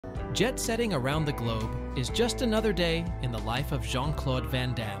Jet-setting around the globe is just another day in the life of Jean-Claude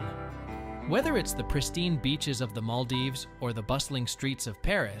Van Damme. Whether it's the pristine beaches of the Maldives or the bustling streets of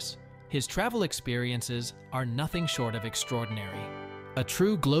Paris, his travel experiences are nothing short of extraordinary. A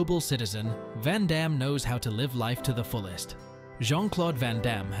true global citizen, Van Damme knows how to live life to the fullest. Jean-Claude Van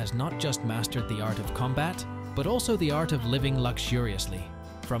Damme has not just mastered the art of combat, but also the art of living luxuriously.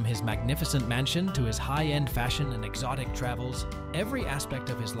 From his magnificent mansion to his high-end fashion and exotic travels, every aspect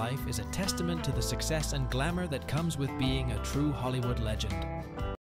of his life is a testament to the success and glamour that comes with being a true Hollywood legend.